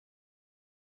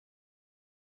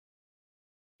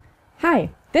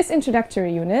Hi, this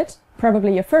introductory unit,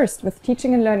 probably your first with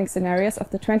teaching and learning scenarios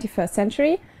of the 21st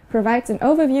century, provides an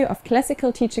overview of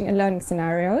classical teaching and learning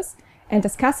scenarios and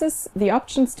discusses the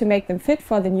options to make them fit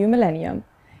for the new millennium.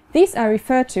 These are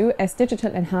referred to as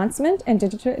digital enhancement and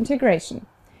digital integration.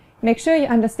 Make sure you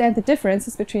understand the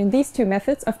differences between these two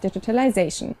methods of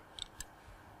digitalization.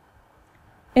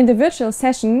 In the virtual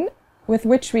session, with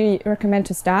which we recommend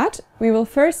to start, we will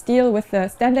first deal with the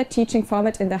standard teaching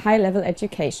format in the high-level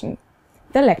education,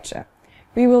 the lecture.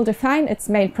 We will define its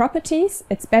main properties,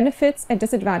 its benefits and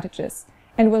disadvantages,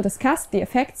 and will discuss the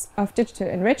effects of digital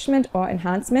enrichment or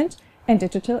enhancement and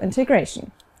digital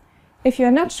integration. If you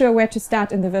are not sure where to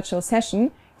start in the virtual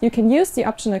session, you can use the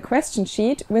optional question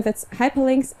sheet with its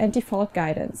hyperlinks and default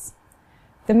guidance.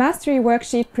 The Mastery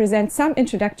worksheet presents some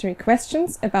introductory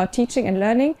questions about teaching and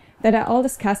learning that are all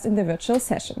discussed in the virtual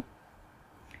session.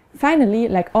 Finally,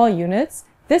 like all units,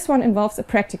 this one involves a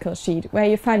practical sheet where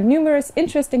you find numerous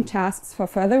interesting tasks for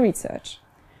further research.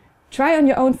 Try on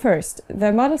your own first.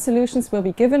 The model solutions will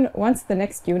be given once the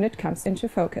next unit comes into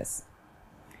focus.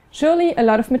 Surely a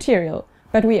lot of material,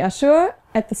 but we are sure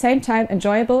at the same time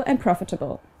enjoyable and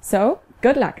profitable. So,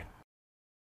 good luck!